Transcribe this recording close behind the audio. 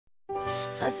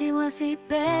Fuzzy Wuzzy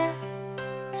Bear,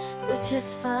 with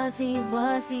his fuzzy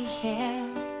wuzzy hair,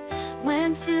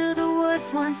 went to the woods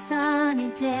one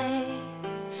sunny day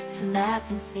to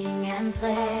laugh and sing and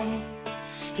play.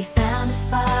 He found a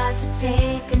spot to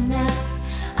take a nap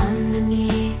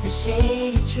underneath a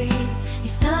shady tree. He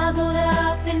snuggled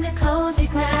up in the cozy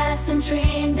grass and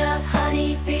dreamed of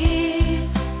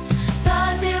honeybees.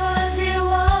 Fuzzy Wuzzy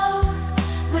woke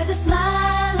with a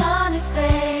smile on his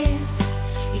face.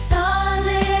 He saw a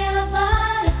little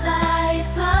butterfly, it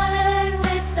fluttered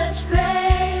with such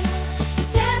grace. He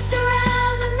danced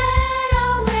around the meadow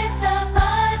with the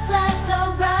butterfly so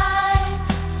bright.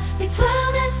 They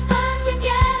twirled and spun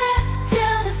together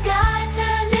till the sky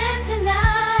turned into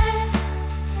night.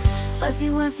 Fuzzy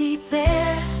Wuzzy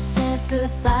Bear said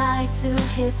goodbye to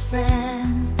his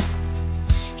friend.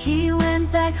 He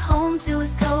went back home to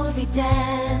his cozy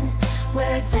den,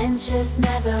 where adventures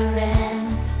never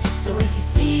end. So if you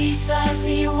see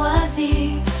Fuzzy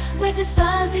Wuzzy with his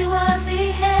fuzzy wuzzy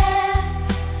hair,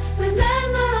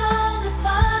 remember